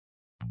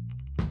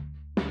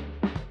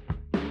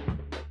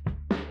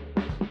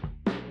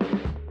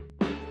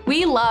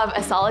We love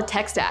a solid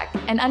tech stack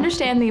and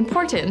understand the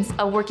importance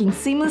of working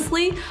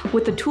seamlessly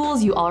with the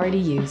tools you already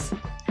use.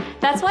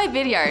 That's why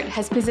Vidyard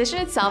has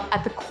positioned itself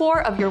at the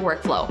core of your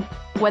workflow,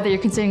 whether you're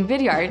considering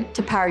Vidyard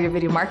to power your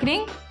video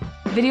marketing,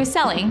 video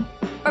selling,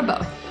 or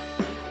both.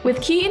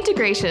 With key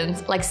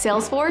integrations like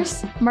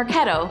Salesforce,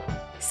 Marketo,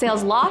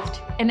 SalesLoft,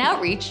 and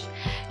Outreach,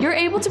 you're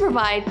able to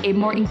provide a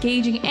more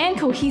engaging and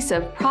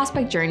cohesive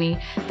prospect journey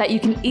that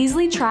you can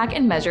easily track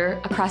and measure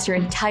across your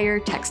entire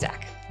tech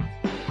stack.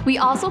 We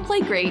also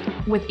play great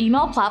with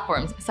email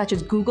platforms such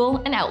as Google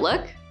and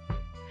Outlook,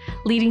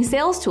 leading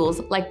sales tools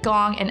like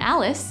Gong and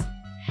Alice,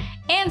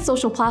 and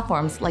social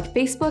platforms like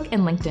Facebook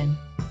and LinkedIn.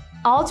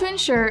 All to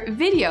ensure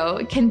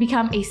video can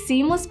become a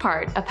seamless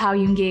part of how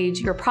you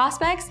engage your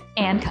prospects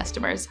and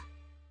customers.